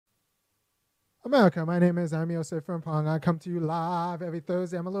America, my name is I'm Yosef Frimpong. I come to you live every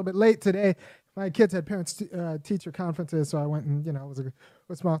Thursday. I'm a little bit late today. My kids had parents-teacher conferences, so I went and, was a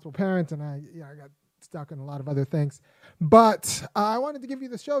responsible parent, and I got stuck in a lot of other things. But I wanted to give you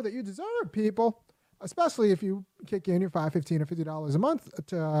the show that you deserve, people, especially if you kick in your $5, $15, or $50 a month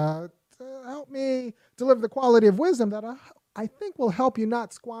to help me deliver the quality of wisdom that I think will help you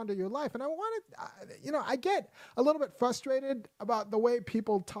not squander your life. And I wanted, I get a little bit frustrated about the way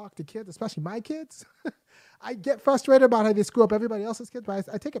people talk to kids, especially my kids. I get frustrated about how they screw up everybody else's kids, but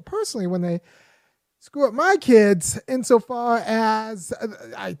I take it personally when they screw up my kids insofar as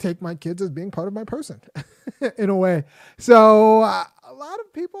I take my kids as being part of my person in a way. So a lot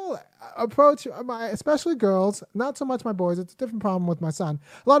of people approach especially girls, not so much my boys. It's a different problem with my son.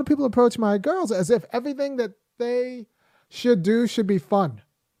 A lot of people approach my girls as if everything that they should be fun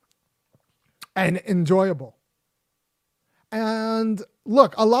and enjoyable. And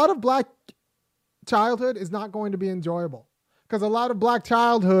look, a lot of black childhood is not going to be enjoyable because a lot of black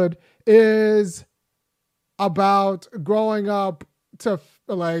childhood is about growing up to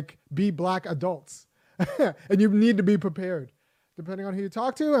be black adults. And you need to be prepared. Depending on who you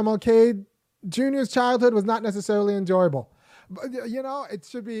talk to, MLK Jr.'s childhood was not necessarily enjoyable. But, it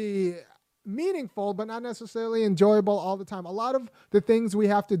should be meaningful, but not necessarily enjoyable all the time. A lot of the things we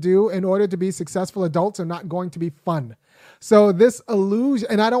have to do in order to be successful adults are not going to be fun. So this illusion,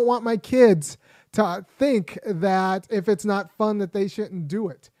 and I don't want my kids to think that if it's not fun that they shouldn't do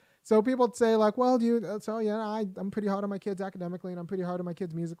it. So people say like, well, I'm pretty hard on my kids academically, and I'm pretty hard on my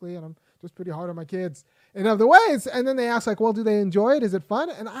kids musically, and I'm just pretty hard on my kids in other ways. And then they ask like, well, do they enjoy it? Is it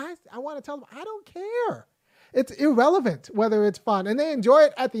fun? And I want to tell them, I don't care. It's irrelevant whether it's fun. And they enjoy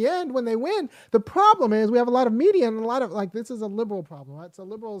it at the end when they win. The problem is we have a lot of media and a lot of this is a liberal problem, right? So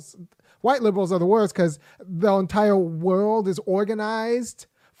white liberals are the worst because the entire world is organized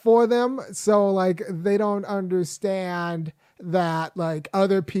for them. So they don't understand that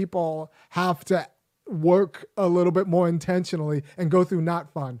other people have to work a little bit more intentionally and go through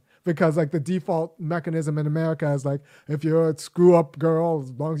not fun. Because the default mechanism in America is if you're a screw up girl, as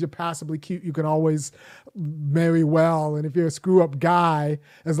long as you're passably cute, you can always marry well. And if you're a screw up guy,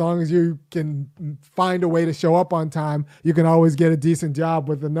 as long as you can find a way to show up on time, you can always get a decent job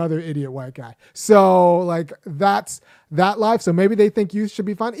with another idiot white guy. So that's that life. So maybe they think youth should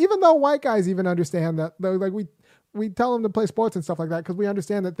be fun, even though white guys even understand that. We tell them to play sports and stuff like that because we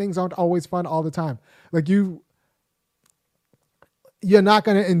understand that things aren't always fun all the time. You're not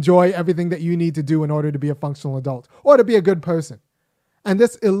going to enjoy everything that you need to do in order to be a functional adult or to be a good person. And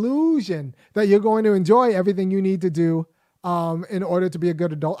this illusion that you're going to enjoy everything you need to do in order to be a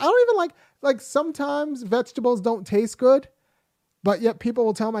good adult. I don't even like sometimes vegetables don't taste good, but yet people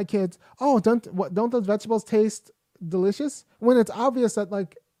will tell my kids, oh, don't those vegetables taste delicious? When it's obvious that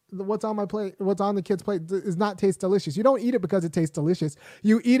what's on my plate, what's on the kid's plate does not taste delicious. You don't eat it because it tastes delicious.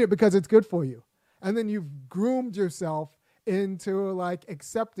 You eat it because it's good for you. And then you've groomed yourself into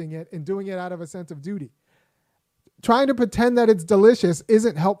accepting it and doing it out of a sense of duty. Trying to pretend that it's delicious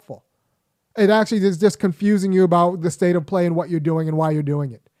isn't helpful. It actually is just confusing you about the state of play and what you're doing and why you're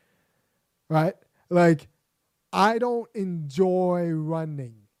doing it. Right? I don't enjoy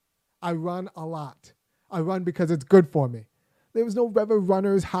running. I run a lot. I run because it's good for me. There was no ever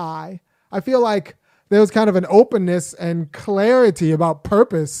runner's high. I feel like there was kind of an openness and clarity about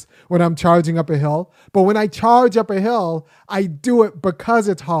purpose when I'm charging up a hill. But when I charge up a hill, I do it because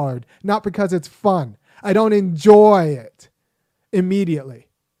it's hard, not because it's fun. I don't enjoy it immediately.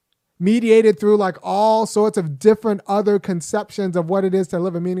 Mediated through all sorts of different other conceptions of what it is to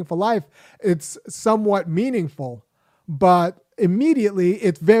live a meaningful life, it's somewhat meaningful. But immediately,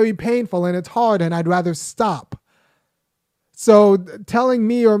 it's very painful and it's hard, and I'd rather stop. So telling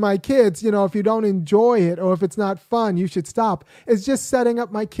me or my kids, if you don't enjoy it or if it's not fun, you should stop, is just setting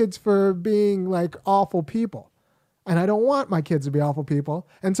up my kids for being awful people. And I don't want my kids to be awful people.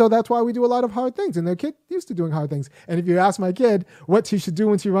 And so that's why we do a lot of hard things. And their kid used to doing hard things. And if you ask my kid what she should do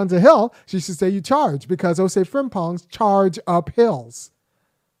when she runs a hill, she should say you charge, because Osei Frimpongs charge up hills.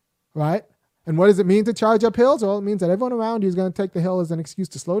 Right? And what does it mean to charge up hills? Well, it means that everyone around you is going to take the hill as an excuse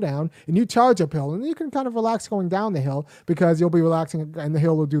to slow down, and you charge uphill, and you can kind of relax going down the hill because you'll be relaxing and the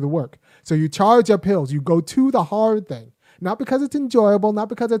hill will do the work. So you charge up hills. You go to the hard thing, not because it's enjoyable, not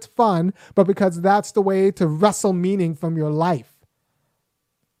because it's fun, but because that's the way to wrestle meaning from your life.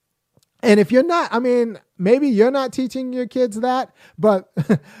 And if you're not, maybe you're not teaching your kids that, but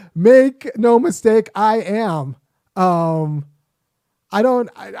make no mistake, I am. I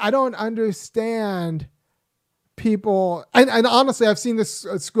don't understand people, and honestly, I've seen this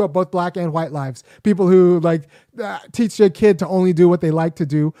screw up both black and white lives. People who like teach their kid to only do what they like to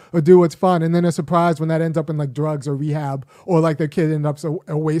do or do what's fun, and then are surprised when that ends up in like drugs or rehab, or like their kid ends up so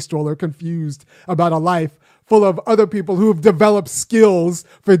a wastrel or confused about a life full of other people who have developed skills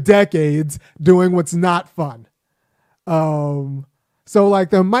for decades doing what's not fun. So like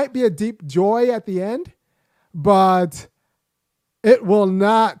there might be a deep joy at the end, but it will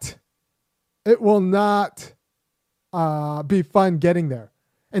not be fun getting there.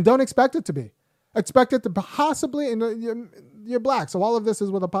 And don't expect it to be. Expect it to possibly, and you're black, so all of this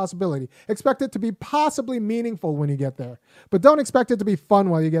is with a possibility. Expect it to be possibly meaningful when you get there, but don't expect it to be fun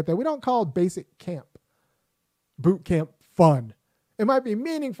while you get there. We don't call basic camp, boot camp fun. It might be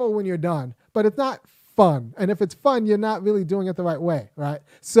meaningful when you're done, but it's not fun. And if it's fun, you're not really doing it the right way, right?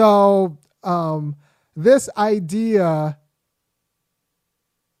 So this idea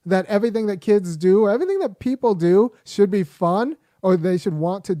that everything that kids do, or everything that people do should be fun, or they should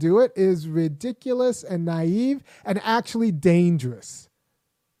want to do it, is ridiculous and naive and actually dangerous.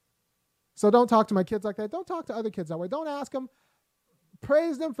 So don't talk to my kids like that. Don't talk to other kids that way. Don't ask them.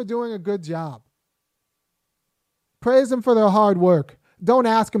 Praise them for doing a good job. Praise them for their hard work. Don't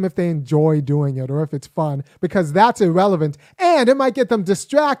ask them if they enjoy doing it or if it's fun, because that's irrelevant, and it might get them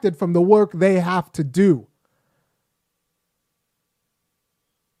distracted from the work they have to do.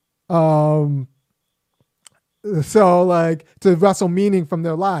 So like to wrestle meaning from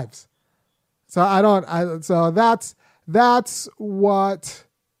their lives. So that's what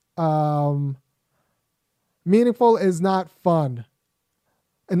meaningful is not fun.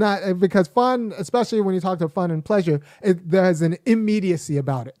 And not because fun, especially when you talk to fun and pleasure, there's an immediacy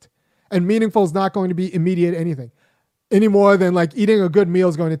about it. And meaningful is not going to be immediate anything any more than like eating a good meal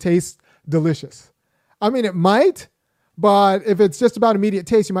is going to taste delicious. I mean, it might, but if it's just about immediate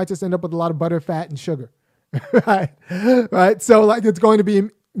taste, you might just end up with a lot of butter, fat, and sugar. Right? Right? So like it's going to be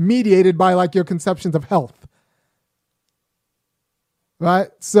mediated by like your conceptions of health. Right?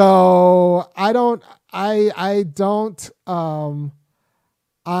 So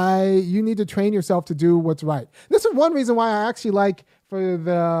you need to train yourself to do what's right. This is one reason why I actually like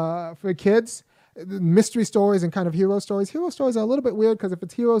for kids, mystery stories and kind of hero stories. Hero stories are a little bit weird because if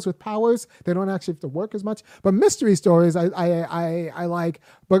it's heroes with powers, they don't actually have to work as much. But mystery stories I like,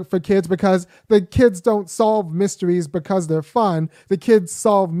 but for kids, because the kids don't solve mysteries because they're fun. The kids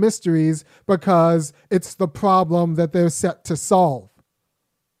solve mysteries because it's the problem that they're set to solve.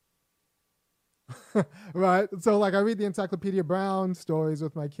 Right? So like I read the Encyclopedia Brown stories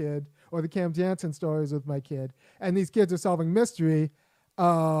with my kid, or the Cam Jansen stories with my kid, and these kids are solving mystery,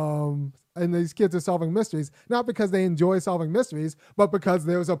 and these kids are solving mysteries, not because they enjoy solving mysteries, but because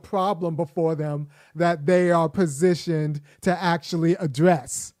there's a problem before them that they are positioned to actually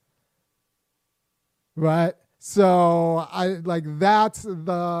address. Right? So that's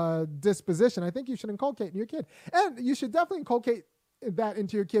the disposition I think you should inculcate in your kid. And you should definitely inculcate that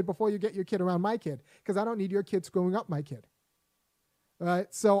into your kid before you get your kid around my kid, because I don't need your kid screwing up my kid. Right?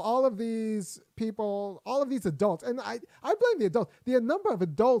 So all of these people, all of these adults, and I blame the adults, the number of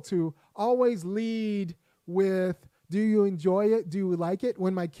adults who always lead with, do you enjoy it? Do you like it?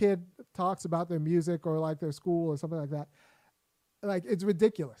 When my kid talks about their music or like their school or something like that, like it's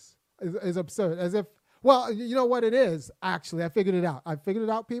ridiculous. It's absurd. As if, well, you know what it is, actually, I figured it out.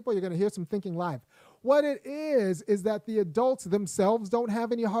 People. You're going to hear some thinking live. What it is that the adults themselves don't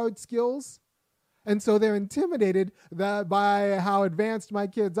have any hard skills. And so they're intimidated by how advanced my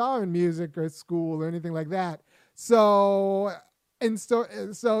kids are in music or school or anything like that. So since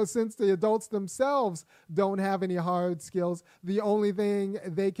the adults themselves don't have any hard skills, the only thing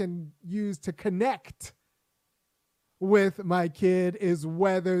they can use to connect with my kid is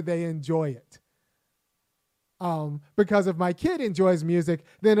whether they enjoy it. Because if my kid enjoys music,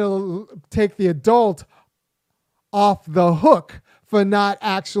 then it'll take the adult off the hook for not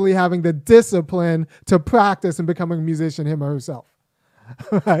actually having the discipline to practice and becoming a musician him or herself.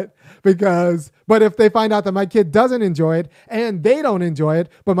 Right? But if they find out that my kid doesn't enjoy it and they don't enjoy it,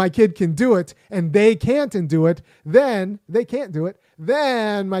 but my kid can do it and they can't do it, then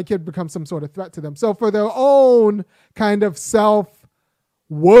my kid becomes some sort of threat to them. So for their own kind of self-worth,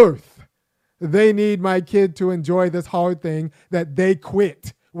 they need my kid to enjoy this hard thing that they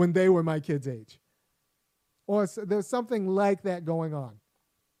quit when they were my kid's age. Or there's something like that going on.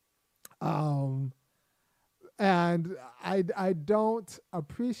 And I don't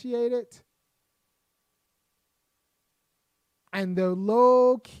appreciate it. And they're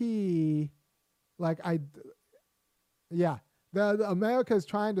low key, America is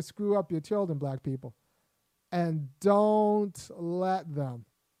trying to screw up your children, black people. And don't let them.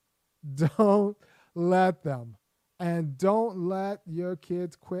 Don't let them. And don't let your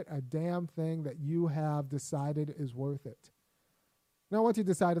kids quit a damn thing that you have decided is worth it. Now, once you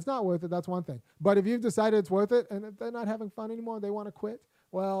decide it's not worth it, that's one thing. But if you've decided it's worth it and if they're not having fun anymore, they want to quit,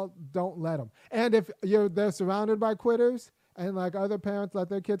 well, don't let them. And if they're surrounded by quitters and like other parents let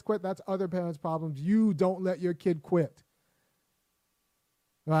their kids quit, that's other parents' problems. You don't let your kid quit,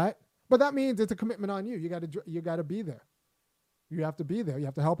 right? But that means it's a commitment on you. You got to be there. You have to be there. You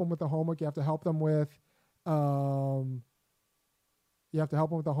have to help them with the homework. You have to help them with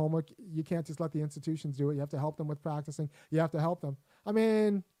the homework. You can't just let the institutions do it. You have to help them with practicing. You have to help them. I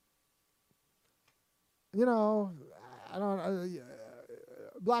mean, I don't.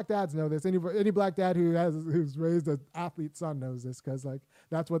 Black dads know this. Any black dad who's raised an athlete son knows this because like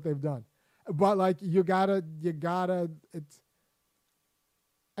that's what they've done. But like you gotta. It's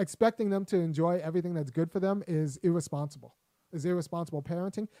expecting them to enjoy everything that's good for them is irresponsible. Is irresponsible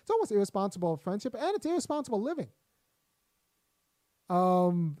parenting. It's almost irresponsible friendship, and it's irresponsible living.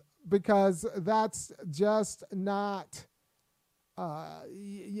 Because that's just not.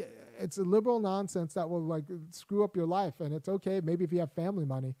 It's a liberal nonsense that will like screw up your life, and it's okay maybe if you have family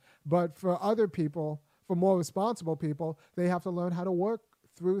money, but for other people, for more responsible people, they have to learn how to work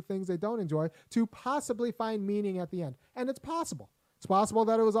through things they don't enjoy to possibly find meaning at the end. And it's possible. It's possible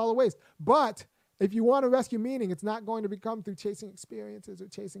that it was all a waste. But if you want to rescue meaning, it's not going to become through chasing experiences or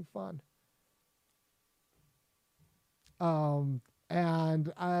chasing fun.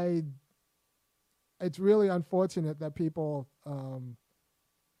 And it's really unfortunate that people,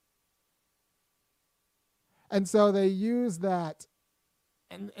 and so they use that,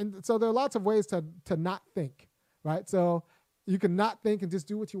 and so there are lots of ways to not think, right? So you can not think and just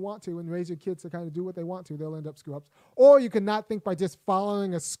do what you want to and raise your kids to kind of do what they want to. They'll end up screw ups. Or you can not think by just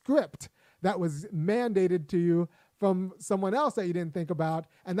following a script that was mandated to you from someone else that you didn't think about,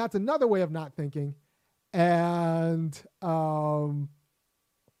 and that's another way of not thinking. And so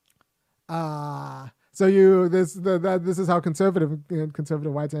this is how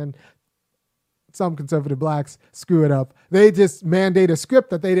conservative whites and some conservative blacks screw it up. They just mandate a script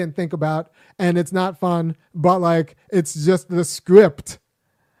that they didn't think about, and it's not fun, but like it's just the script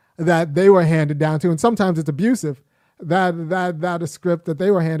that they were handed down to, and sometimes it's abusive. That a script that they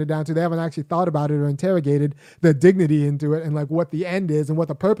were handed down to. They haven't actually thought about it or interrogated the dignity into it and like what the end is and what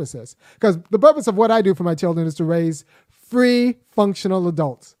the purpose is. Because the purpose of what I do for my children is to raise free, functional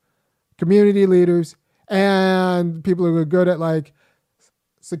adults, community leaders, and people who are good at like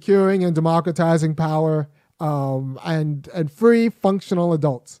securing and democratizing power, and free, functional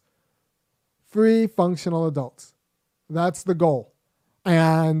adults. Free, functional adults. That's the goal.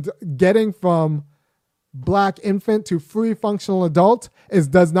 And getting from black infant to free functional adult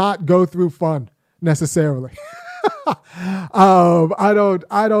does not go through fun necessarily. I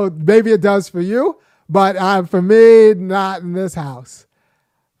don't, maybe it does for you, but for me, not in this house.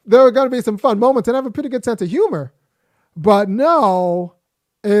 There are going to be some fun moments and I have a pretty good sense of humor, but no,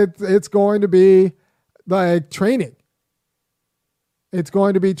 it's going to be like training. It's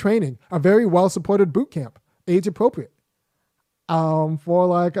going to be training, a very well-supported boot camp, age appropriate, for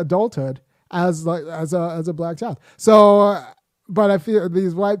like adulthood. As a black child. So, but I feel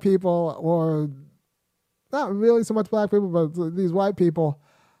these white people, or not really so much black people, but these white people,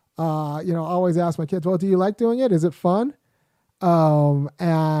 always ask my kids, well, do you like doing it? Is it fun?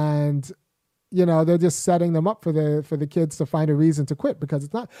 And they're just setting them up for the kids to find a reason to quit because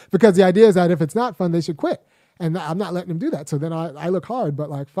the idea is that if it's not fun, they should quit. And I'm not letting them do that. So then I look hard, but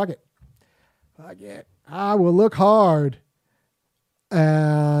like, fuck it. I will look hard.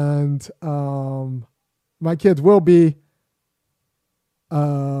 And my kids will be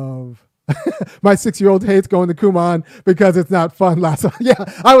my 6-year-old hates going to Kumon because it's not fun. Yeah,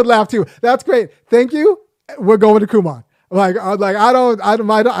 I would laugh too. That's great. Thank you. We're going to Kumon. I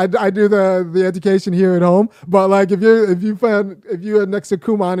do the education here at home, but like if you're next to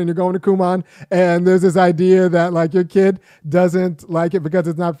Kumon and you're going to Kumon and there's this idea that like your kid doesn't like it because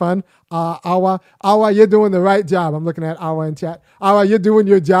it's not fun, Awa, you're doing the right job. I'm looking at Awa in chat. Awa, you're doing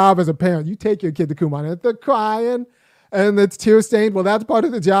your job as a parent. You take your kid to Kumon and if they're crying and it's tear stained, well, that's part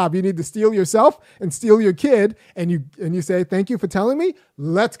of the job. You need to steel yourself and steel your kid, and you say, thank you for telling me.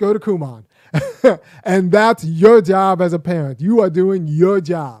 Let's go to Kumon. And that's your job as a parent. You are doing your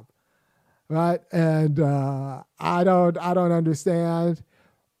job, right? And I don't understand.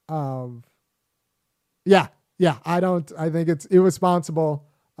 I think it's irresponsible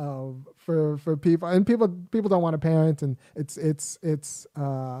for people, and people don't want to parent, and it's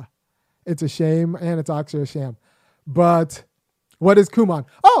a shame, and it's actually a shame. But what is Kumon?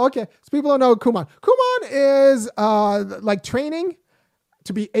 Oh, okay. So people don't know Kumon. Kumon is like training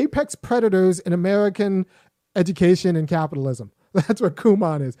to be apex predators in American education and capitalism. That's what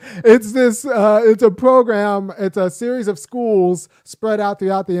Kumon is. It's this. It's a program. It's a series of schools spread out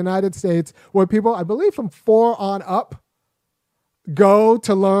throughout the United States where people, I believe, from 4 on up, go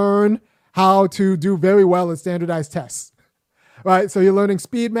to learn how to do very well in standardized tests. Right. So you're learning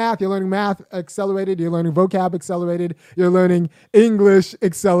speed math. You're learning math accelerated. You're learning vocab accelerated. You're learning English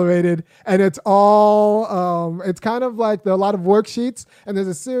accelerated, and it's all. It's kind of like there are a lot of worksheets, and there's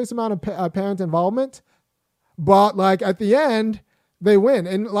a serious amount of parent involvement. But like at the end, they win.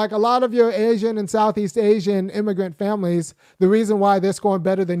 And like a lot of your Asian and Southeast Asian immigrant families, the reason why they're scoring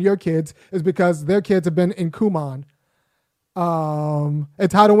better than your kids is because their kids have been in Kumon.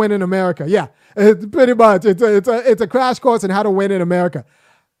 It's how to win in America. Yeah, it's pretty much. It's a crash course in how to win in America.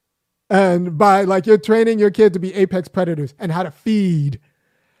 And by like you're training your kid to be apex predators and how to feed.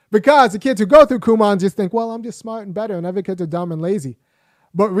 Because the kids who go through Kumon just think, well, I'm just smart and better, and other kids are dumb and lazy.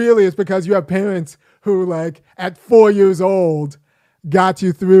 But really, it's because you have parents who, like, at 4 years old, got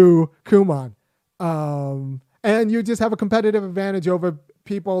you through Kumon. And you just have a competitive advantage over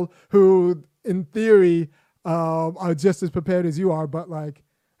people who, in theory, are just as prepared as you are, but, like,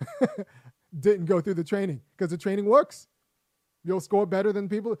 didn't go through the training. Because the training works. You'll score better than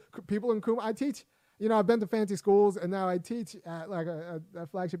people in Kumon. I teach. You know, I've been to fancy schools, and now I teach at like a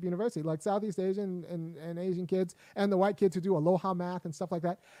flagship university, like Southeast Asian and Asian kids, and the white kids who do Aloha math and stuff like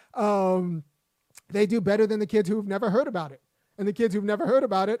that. They do better than the kids who've never heard about it. And the kids who've never heard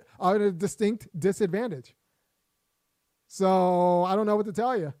about it are at a distinct disadvantage. So I don't know what to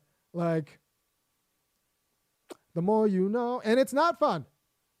tell you. Like, the more you know, and it's not fun.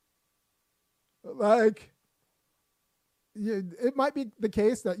 Like, it might be the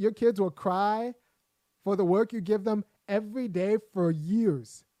case that your kids will cry for the work you give them every day for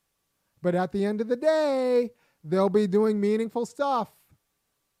years. But at the end of the day, they'll be doing meaningful stuff.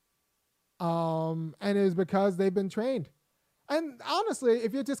 And it is because they've been trained. And honestly,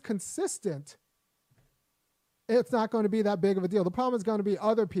 if you're just consistent, it's not going to be that big of a deal. The problem is going to be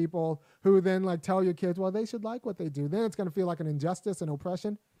other people who then like tell your kids, well, they should like what they do. Then it's going to feel like an injustice and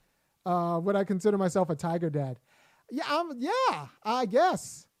oppression. Would I consider myself a tiger dad? Yeah, I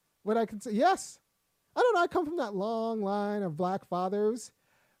guess. Would I consider? Yes. I don't know. I come from that long line of black fathers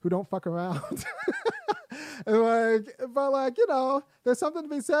who don't fuck around. But you know, there's something to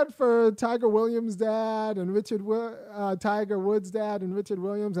be said for Tiger Williams' dad and Tiger Woods' dad and Richard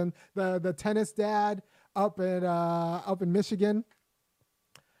Williams and the tennis dad up in Michigan.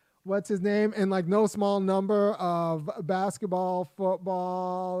 What's his name? And like no small number of basketball,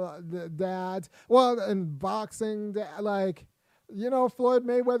 football dads. Well, and boxing, like, you know, Floyd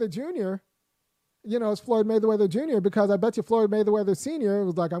Mayweather Jr., you know, it's Floyd Mayweather Jr. because I bet you Floyd Mayweather Sr.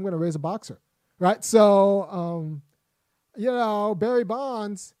 was like, I'm going to raise a boxer, right? So, you know, Bobby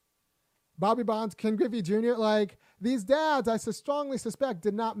Bonds, Ken Griffey Jr., like these dads, I strongly suspect,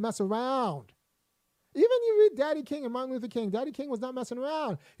 did not mess around. Even you read Daddy King and Martin Luther King. Daddy King was not messing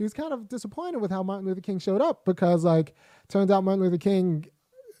around. He was kind of disappointed with how Martin Luther King showed up because, like, turns out Martin Luther King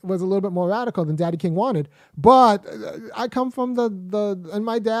was a little bit more radical than Daddy King wanted. But I come from and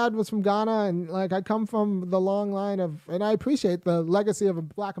my dad was from Ghana, and like I come from the long line of, and I appreciate the legacy of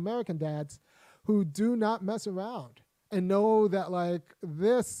Black American dads who do not mess around and know that like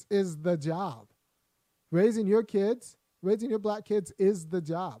this is the job. Raising your black kids is the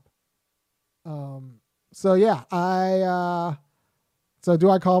job. So yeah, so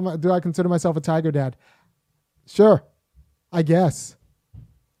do I consider myself a tiger dad? Sure, I guess.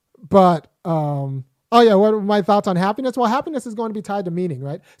 But, what are my thoughts on happiness? Well, happiness is going to be tied to meaning,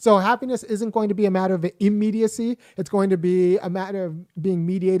 right? So happiness isn't going to be a matter of immediacy. It's going to be a matter of being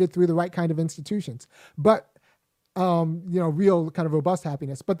mediated through the right kind of institutions. But, real kind of robust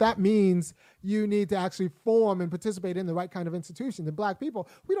happiness. But that means you need to actually form and participate in the right kind of institutions. And Black people,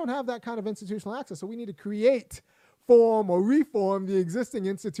 we don't have that kind of institutional access. So we need to create, form, or reform the existing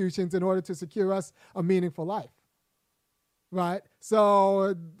institutions in order to secure us a meaningful life. Right?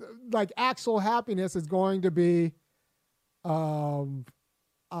 So, like, actual happiness is going to be doing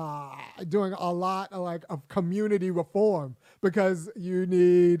a lot of community reform because you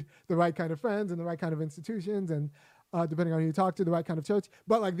need the right kind of friends and the right kind of institutions and depending on who you talk to, the right kind of church.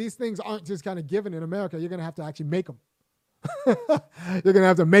 But, like, these things aren't just kind of given in America. You're going to have to actually make them. You're going to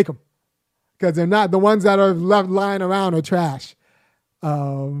have to make them because they're not, the ones that are left lying around are trash.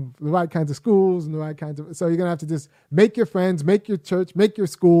 The right kinds of schools and the right kinds of, so you're going to have to just make your friends, make your church, make your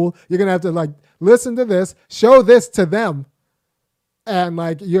school. You're going to have to like listen to this, show this to them. And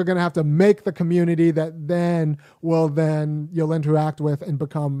like, you're going to have to make the community that then you'll interact with and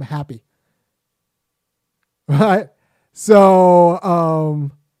become happy. Right.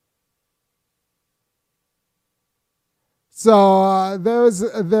 So, So there's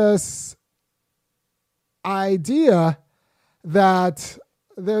this idea that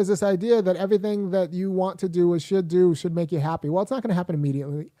everything that you want to do or should do should make you happy. Well, it's not going to happen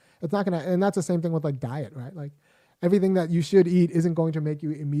immediately. It's not going to, and that's the same thing with like diet, right? Like everything that you should eat isn't going to make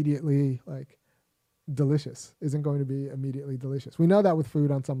you immediately like delicious, isn't going to be immediately delicious. We know that with food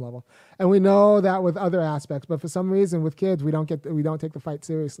on some level, and we know that with other aspects, but for some reason with kids, we don't take the fight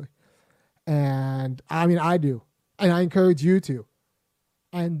seriously. And I mean, I do, and I encourage you to.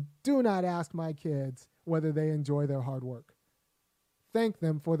 And do not ask my kids whether they enjoy their hard work. Thank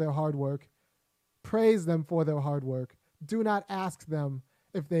them for their hard work. Praise them for their hard work. Do not ask them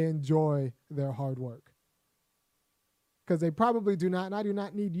if they enjoy their hard work, because they probably do not, and I do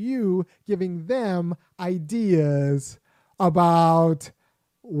not need you giving them ideas about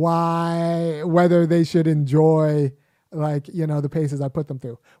whether they should enjoy, like, the paces I put them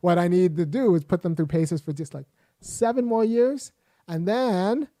through. What I need to do is put them through paces for just like 7 more years, and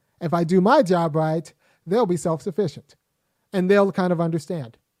then if I do my job right, they'll be self-sufficient, and they'll kind of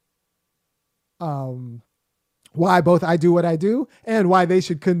understand why both I do what I do and why they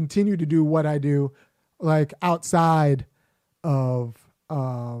should continue to do what I do, like outside of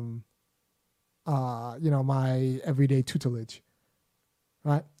my everyday tutelage,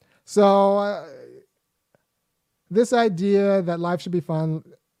 right? So this idea that life should be fun,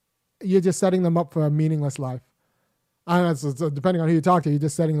 you're just setting them up for a meaningless life. I don't know, so depending on who you talk to, you're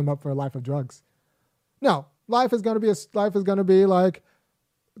just setting them up for a life of drugs. No, life is going to be like,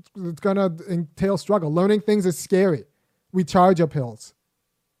 it's going to entail struggle. Learning things is scary. We charge up hills.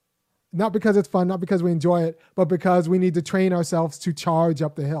 Not because it's fun, not because we enjoy it, but because we need to train ourselves to charge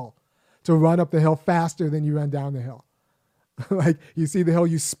up the hill, to run up the hill faster than you run down the hill. Like you see the hill,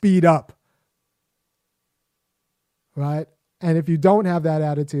 you speed up, right? And if you don't have that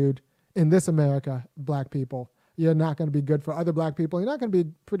attitude in this America, black people, you're not going to be good for other black people. You're not going to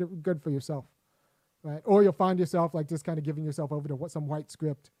be pretty good for yourself, right? Or you'll find yourself like just kind of giving yourself over to some white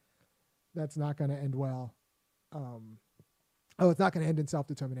script that's not going to end well. It's not going to end in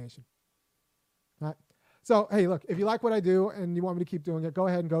self-determination. Right? So, hey, look, if you like what I do and you want me to keep doing it, go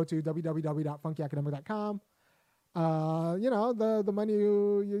ahead and go to www.funkyacademic.com. The money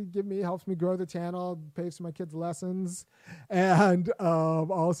you give me helps me grow the channel, pays for my kids' lessons, and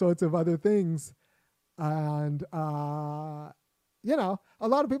all sorts of other things. And, a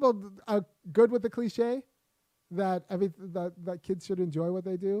lot of people are good with the cliche that that kids should enjoy what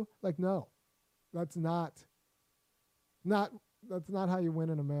they do. Like, no, that's not how you win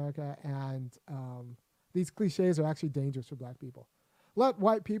in America. And these cliches are actually dangerous for black people. Let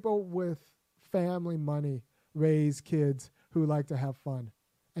white people with family money raise kids who like to have fun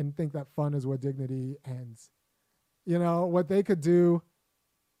and think that fun is where dignity ends. What they could do.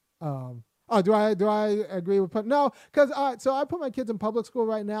 Do I agree with no? Because so I put my kids in public school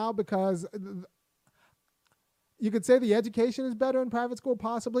right now because you could say the education is better in private school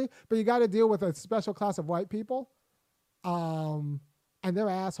possibly, but you got to deal with a special class of white people. And they're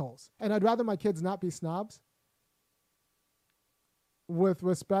assholes. And I'd rather my kids not be snobs with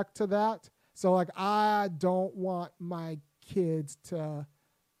respect to that. So, like, I don't want my kids to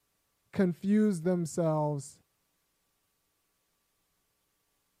confuse themselves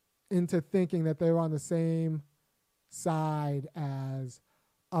into thinking that they're on the same side as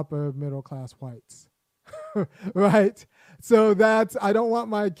upper middle class whites. Right? So I don't want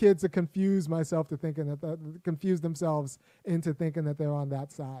my kids to confuse themselves into thinking that they're on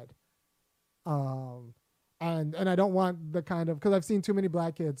that side. And I don't want the kind of, because I've seen too many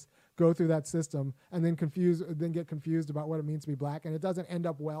black kids go through that system and then get confused about what it means to be black, and it doesn't end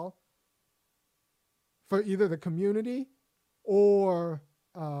up well for either the community or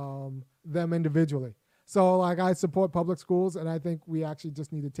them individually. So, like, I support public schools, and I think we actually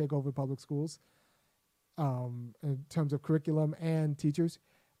just need to take over public schools in terms of curriculum and teachers.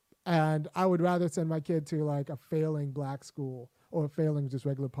 And I would rather send my kid to like a failing black school or a failing just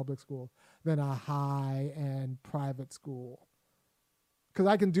regular public school than a high-end private school. Because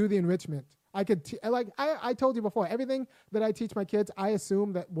I can do the enrichment. I told you before, everything that I teach my kids, I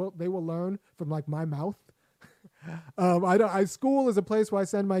assume that they will learn from like my mouth. School is a place where I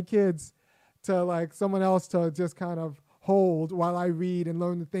send my kids to like someone else to just kind of hold while I read and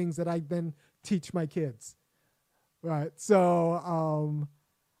learn the things that I then teach my kids. Right. So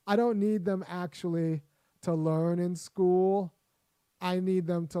I don't need them actually to learn in school. I need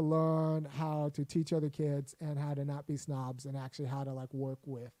them to learn how to teach other kids and how to not be snobs and actually how to like work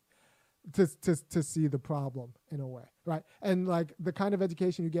with to see the problem in a way, right? And like the kind of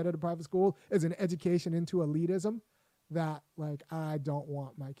education you get at a private school is an education into elitism that like I don't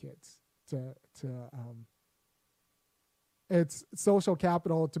want my kids to it's social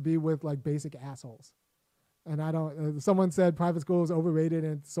capital to be with like basic assholes. And I don't. Someone said private school is overrated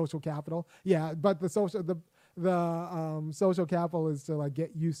and social capital. Yeah, but the social capital is to like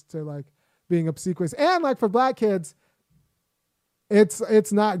get used to like being obsequious, and like for black kids,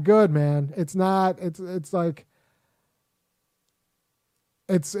 it's not good, man. It's not. It's like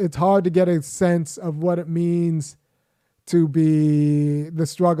it's hard to get a sense of what it means to be the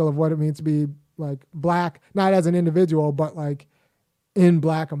struggle of what it means to be like black, not as an individual, but like in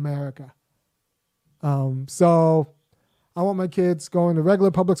Black America. So I want my kids going to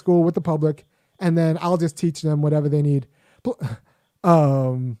regular public school with the public, and then I'll just teach them whatever they need.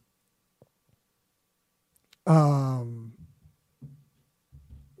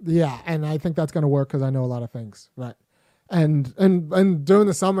 Yeah, and I think that's going to work because I know a lot of things, right? And during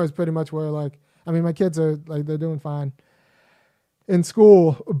the summer is pretty much where like, I mean, my kids are like, they're doing fine in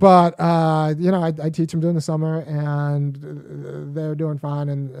school, but I teach them during the summer, and they're doing fine,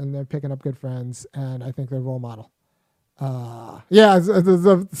 and they're picking up good friends, and I think they're a role model.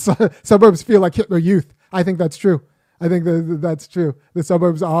 The suburbs feel like Hitler Youth. I think that's true. I think that's true. The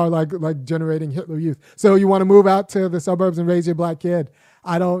suburbs are like generating Hitler Youth. So you want to move out to the suburbs and raise your black kid.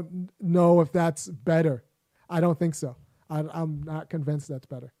 I don't know if that's better. I don't think so. I'm not convinced that's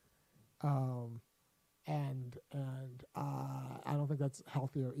better. And I don't think that's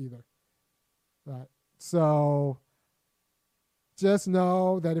healthier either. Right. So just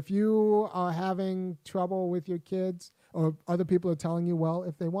know that if you are having trouble with your kids, or other people are telling you, well,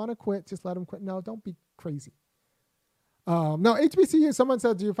 if they want to quit, just let them quit. No, don't be crazy. No, HBCUs, someone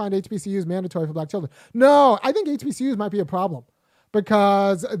said, do you find HBCUs mandatory for black children? No, I think HBCUs might be a problem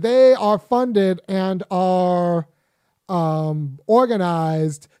because they are funded and are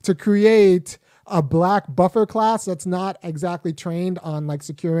organized to create a black buffer class that's not exactly trained on like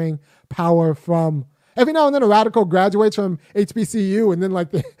securing power from. Every now and then a radical graduates from HBCU, and then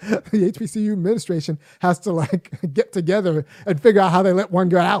like the HBCU administration has to like get together and figure out how they let one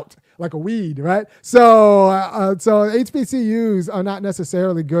get out like a weed, right? So HBCUs are not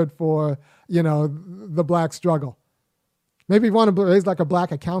necessarily good for, the black struggle. Maybe if you want to raise like a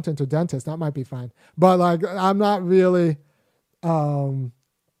black accountant or dentist, that might be fine. But like, I'm not really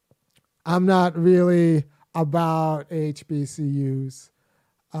about HBCUs.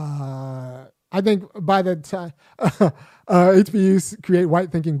 I think by the time HBCUs create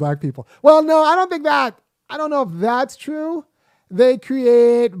white thinking black people. Well, no, I don't know if that's true. They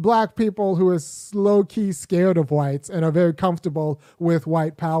create black people who are low-key scared of whites and are very comfortable with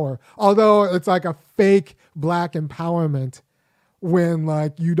white power. Although it's like a fake black empowerment when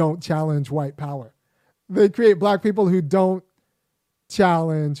like you don't challenge white power. They create black people who don't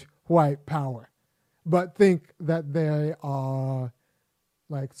challenge white power, but think that they are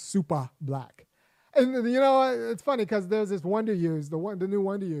like super black. And it's funny because there's this Wonder Years, the new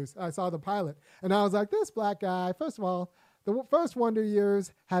Wonder Years. I saw the pilot and I was like, this black guy, first of all, the first Wonder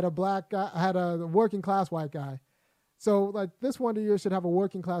Years had a black guy, had a working class white guy. So like this Wonder Years should have a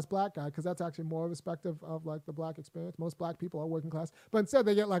working class black guy because that's actually more respective of like the black experience. Most black people are working class, but instead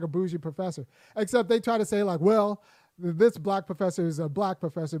they get like a bougie professor, except they try to say like, well, this black professor is a black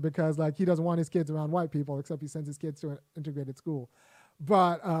professor because like he doesn't want his kids around white people, except he sends his kids to an integrated school.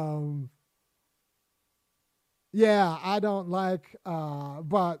 But I don't like,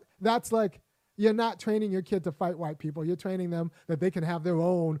 but that's like, you're not training your kid to fight white people. You're training them that they can have their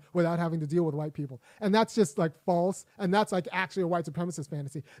own without having to deal with white people. And that's just like false. And that's like actually a white supremacist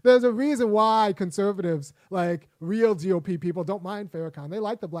fantasy. There's a reason why conservatives, like real GOP people, don't mind Farrakhan. They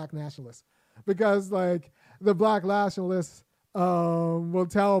like the black nationalists because like the black nationalists will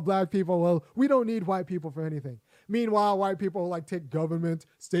tell black people, well, we don't need white people for anything. Meanwhile, white people like take government,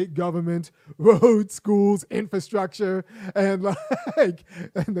 state government, roads, schools, infrastructure, and like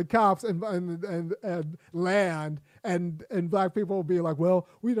and the cops and land, and black people will be like, well,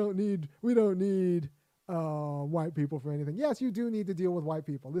 we don't need white people for anything. Yes, you do need to deal with white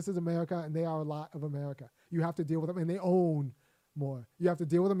people. This is America, and they are a lot of America. You have to deal with them, and they own more. You have to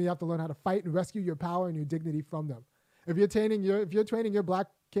deal with them. You have to learn how to fight and rescue your power and your dignity from them. If you're training your black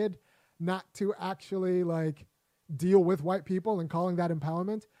kid not to actually like deal with white people and calling that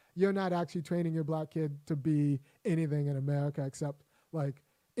empowerment, you're not actually training your black kid to be anything in America except like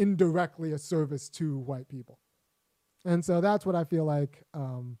indirectly a service to white people. And so that's what I feel like.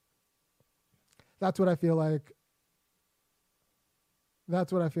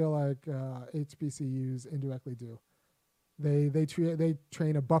 HBCUs indirectly do. They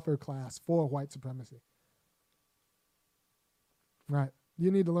train a buffer class for white supremacy. Right.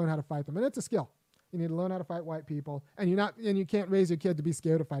 You need to learn how to fight them, and it's a skill. You need to learn how to fight white people, and you can't raise your kid to be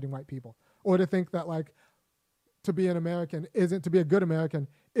scared of fighting white people or to think that like to be an American isn't, to be a good American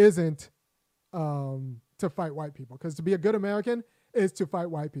isn't to fight white people. Because to be a good American is to fight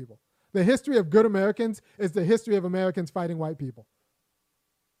white people. The history of good Americans is the history of Americans fighting white people.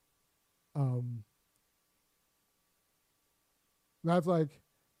 That's like,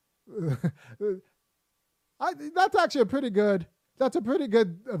 that's actually a pretty good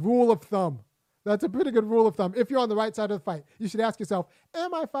rule of thumb. That's a pretty good rule of thumb. If you're on the right side of the fight, you should ask yourself,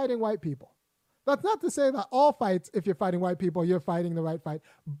 am I fighting white people? That's not to say that all fights, if you're fighting white people, you're fighting the right fight.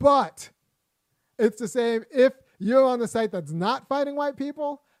 But it's the same. If you're on the side that's not fighting white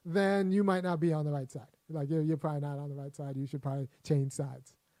people, then you might not be on the right side. Like you're probably not on the right side. You should probably change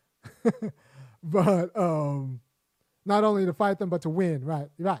sides. But not only to fight them, but to win. Right.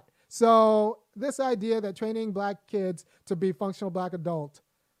 So this idea that training black kids to be functional black adults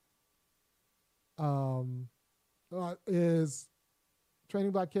is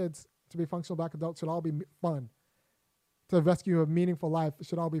training black kids to be functional black adults should all be fun. To rescue a meaningful life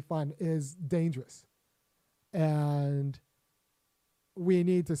should all be fun is dangerous. And we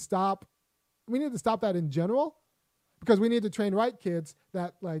need to stop that in general, because we need to train white kids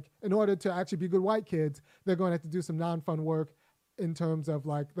that, like, in order to actually be good white kids, they're going to have to do some non-fun work in terms of,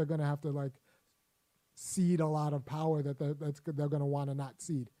 like, they're going to have to, like, cede a lot of power that they're going to want to not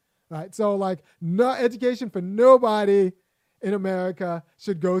cede. Right? So, like, no education for nobody in America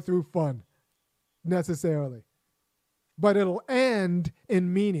should go through fun necessarily, but it'll end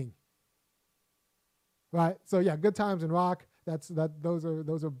in meaning. Right? So yeah, Good Times and Rock. Those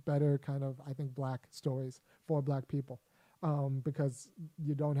are better kind of, I think, black stories for black people, because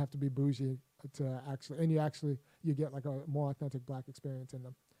you don't have to be bougie to actually, and you get like a more authentic black experience in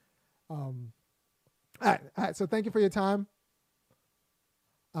them. All right. So thank you for your time.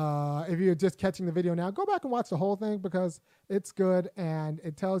 If you're just catching the video now, go back and watch the whole thing, because it's good and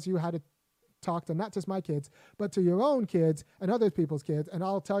it tells you how to talk to not just my kids, but to your own kids and other people's kids. And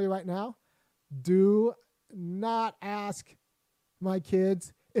I'll tell you right now, do not ask my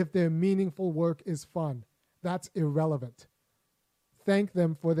kids if their meaningful work is fun. That's irrelevant. Thank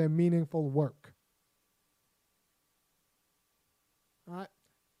them for their meaningful work. All right.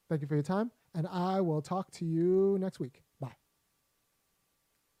 Thank you for your time, and I will talk to you next week.